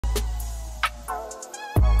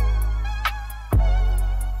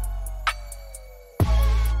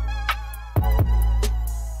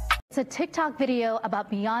a TikTok video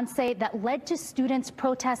about Beyonce that led to students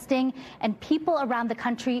protesting and people around the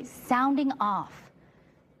country sounding off.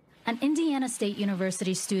 An Indiana State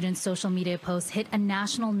University student's social media post hit a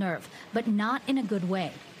national nerve, but not in a good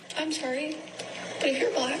way. I'm sorry, but if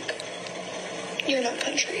you're black, you're not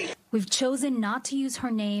country. We've chosen not to use her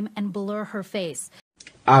name and blur her face.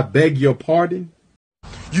 I beg your pardon?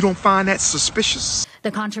 You don't find that suspicious?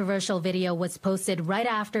 The controversial video was posted right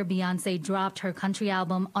after Beyonce dropped her country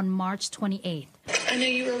album on March 28th. I know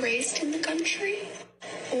you were raised in the country,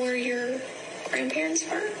 or your grandparents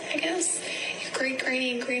were, I guess, your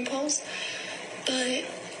great-granny and grandpas, but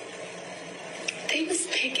they was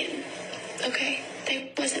picking, okay?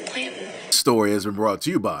 They wasn't planting. This story has been brought to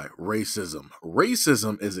you by racism.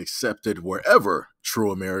 Racism is accepted wherever true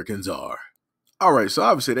Americans are. All right, so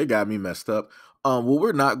obviously they got me messed up. What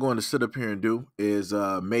we're not going to sit up here and do is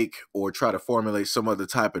make or try to formulate some other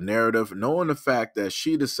type of narrative, knowing the fact that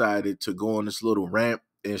she decided to go on this little rant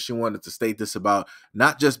and she wanted to state this about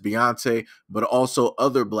not just Beyonce, but also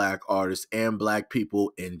other black artists and black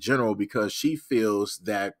people in general, because she feels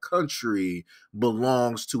that country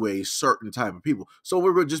belongs to a certain type of people. So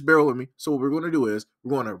we're going to just bear with me. So what we're going to do is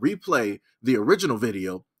we're going to replay the original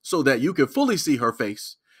video so that you can fully see her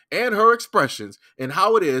face and her expressions and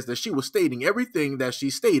how it is that she was stating everything that she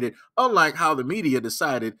stated, unlike how the media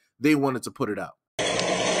decided they wanted to put it out.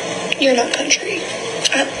 You're not country.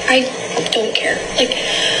 I don't care. Like,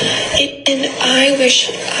 and I wish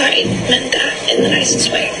I meant that in the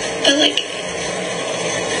nicest way. But, like,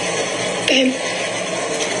 babe,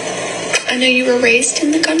 I know you were raised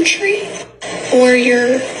in the country, or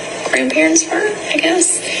your grandparents were, I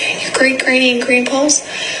guess, your great-granny and grandpas,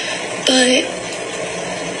 but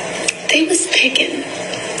they was picking,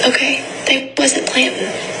 okay? They wasn't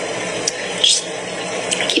planting. Just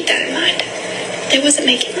keep that in mind. They wasn't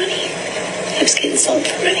making money. They was getting sold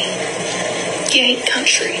for money. You hate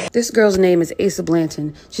country. This girl's name is Asa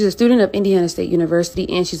Blanton. She's a student of Indiana State University,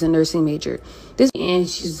 and she's a nursing major.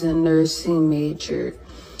 She's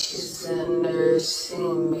a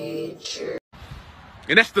nursing major.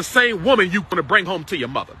 And that's the same woman you want to bring home to your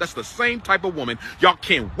mother. That's the same type of woman y'all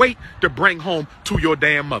can't wait to bring home to your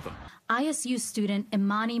damn mother. ISU student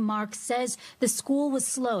Imani Mark says the school was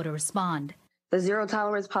slow to respond. The zero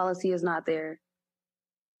tolerance policy is not there.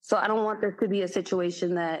 So I don't want this to be a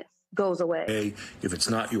situation that goes away. If it's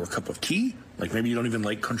not your cup of tea, like maybe you don't even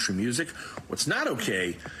like country music, what's not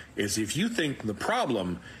okay is if you think the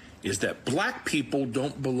problem is that black people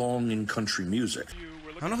don't belong in country music.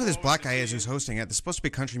 I don't know who this black guy is who's hosting it. It's supposed to be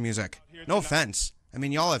country music. No offense. I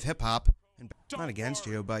mean, y'all have hip-hop. I'm not against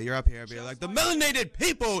you, but you're up here being like, the melanated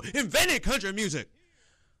people invented country music.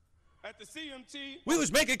 At the CMT, we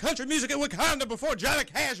was making country music in Wakanda before Johnny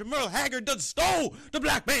Cash and Merle Haggard done stole the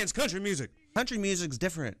black man's country music. Country music's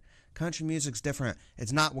different. Country music's different.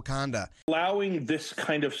 It's not Wakanda. Allowing this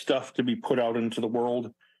kind of stuff to be put out into the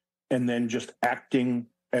world and then just acting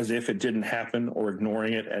as if it didn't happen or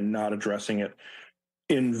ignoring it and not addressing it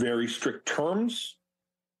in very strict terms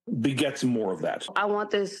begets more of that. I want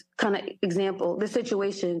this kind of example, this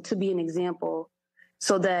situation to be an example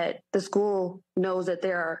so that the school knows that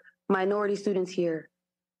there are minority students here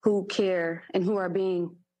who care and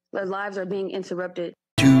their lives are being interrupted.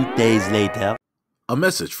 2 days later. A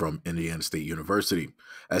message from Indiana State University.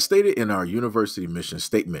 As stated in our university mission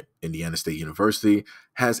statement, Indiana State University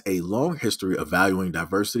has a long history of valuing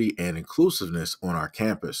diversity and inclusiveness on our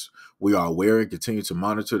campus. We are aware and continue to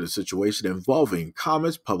monitor the situation involving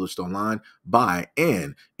comments published online by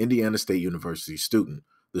an Indiana State University student.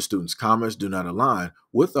 The student's comments do not align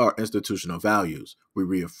with our institutional values. We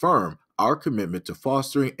reaffirm our commitment to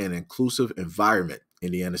fostering an inclusive environment.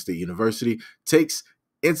 Indiana State University takes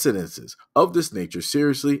incidences of this nature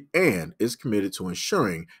seriously and is committed to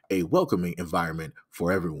ensuring a welcoming environment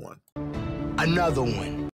for everyone. Another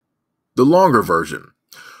one. The longer version.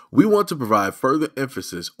 We want to provide further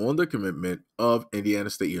emphasis on the commitment of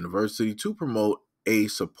Indiana State University to promote a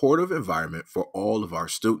supportive environment for all of our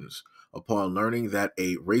students. Upon learning that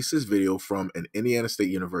a racist video from an Indiana State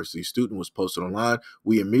University student was posted online,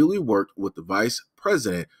 we immediately worked with the Vice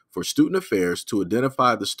President for Student Affairs to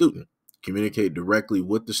identify the student, communicate directly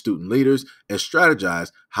with the student leaders, and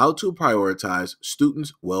strategize how to prioritize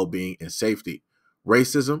students' well-being and safety.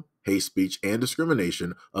 Racism, hate speech, and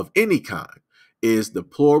discrimination of any kind is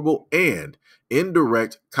deplorable and in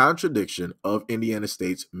direct contradiction of Indiana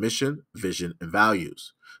State's mission, vision, and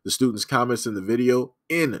values. The students' comments in the video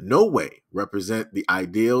in no way represent the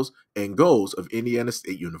ideals and goals of Indiana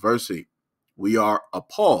State University. We are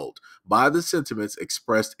appalled by the sentiments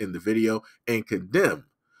expressed in the video and condemn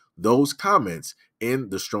those comments in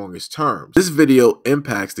the strongest terms. This video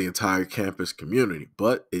impacts the entire campus community,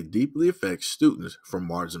 but it deeply affects students from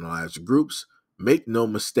marginalized groups. Make no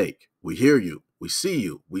mistake, we hear you, we see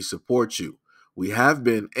you, we support you. We have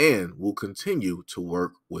been and will continue to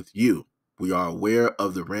work with you. We are aware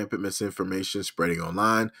of the rampant misinformation spreading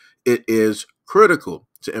online. It is critical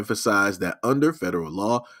to emphasize that under federal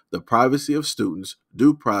law, the privacy of students,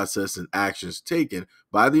 due process, and actions taken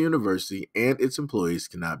by the university and its employees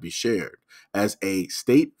cannot be shared. As a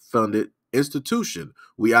state-funded institution,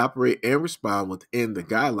 we operate and respond within the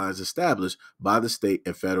guidelines established by the state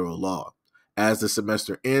and federal law. As the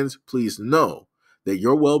semester ends, please know that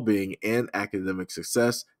your well-being and academic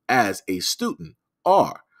success as a student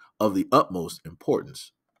are of the utmost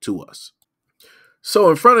importance to us.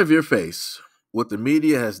 So in front of your face, what the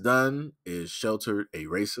media has done is sheltered a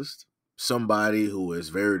racist, somebody who is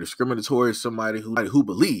very discriminatory, somebody who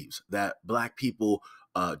believes that Black people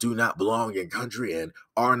do not belong in country and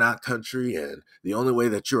are not country, and the only way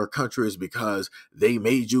that you're a country is because they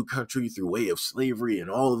made you country through way of slavery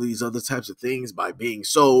and all of these other types of things by being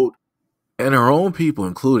sold. And our own people,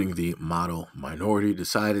 including the model minority,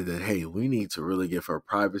 decided that, hey, we need to really give her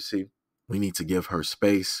privacy. We need to give her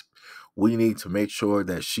space. We need to make sure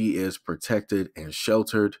that she is protected and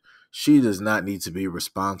sheltered. She does not need to be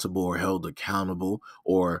responsible or held accountable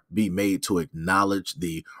or be made to acknowledge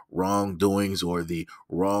the wrongdoings or the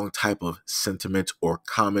wrong type of sentiment or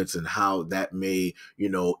comments and how that may,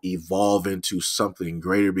 evolve into something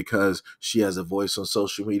greater because she has a voice on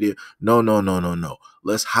social media. No.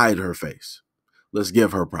 Let's hide her face. Let's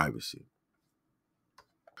give her privacy.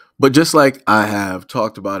 But just like I have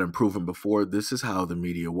talked about and proven before, this is how the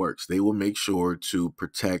media works. They will make sure to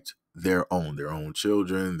protect their own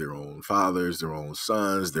children, their own fathers, their own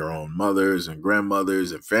sons, their own mothers and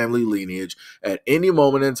grandmothers and family lineage at any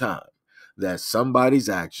moment in time that somebody's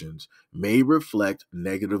actions may reflect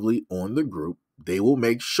negatively on the group. They will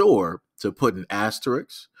make sure to put an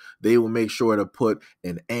asterisk. They will make sure to put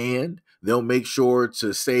an and. They'll make sure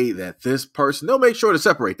to say that this person, they'll make sure to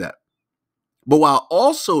separate that. But while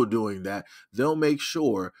also doing that, they'll make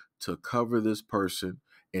sure to cover this person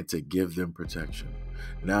and to give them protection.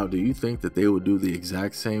 Now, do you think that they would do the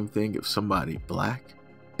exact same thing if somebody Black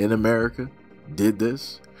in America did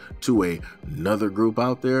this to another group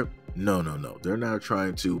out there? No. They're not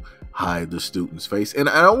trying to hide the student's face. And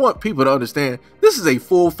I want people to understand, this is a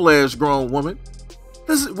full-fledged grown woman.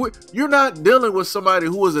 You're not dealing with somebody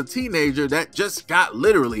who was a teenager that just got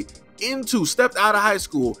literally stepped out of high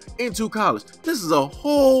school into college. This is a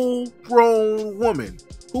whole grown woman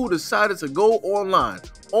who decided to go online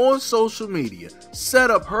on social media, set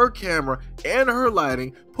up her camera and her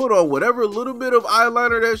lighting, put on whatever little bit of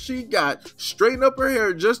eyeliner that she got, straighten up her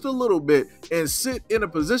hair just a little bit, and sit in a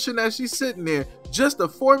position that she's sitting in just to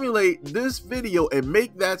formulate this video and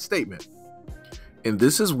make that statement. And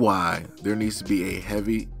this is why there needs to be a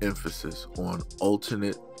heavy emphasis on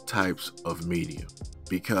alternate types of media.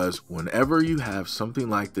 Because whenever you have something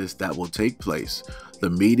like this that will take place, the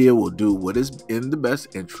media will do what is in the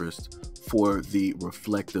best interest for the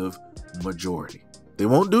reflective majority. They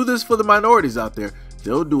won't do this for the minorities out there.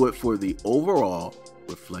 They'll do it for the overall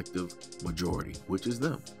reflective majority, which is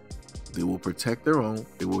them. They will protect their own.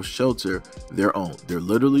 They will shelter their own. They're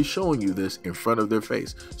literally showing you this in front of their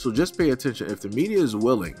face. So just pay attention. If the media is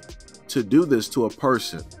willing to do this to a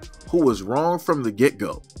person who was wrong from the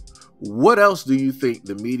get-go, what else do you think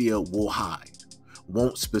the media will hide?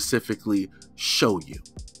 Won't specifically show you?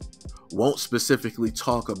 Won't specifically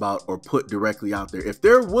talk about or put directly out there? If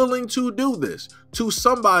they're willing to do this to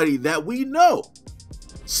somebody that we know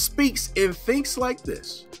speaks and thinks like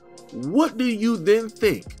this, what do you then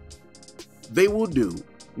think they will do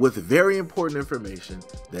with very important information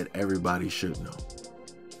that everybody should know?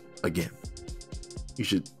 Again, you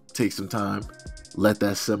should take some time, let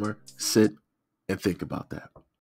that simmer, sit, and think about that.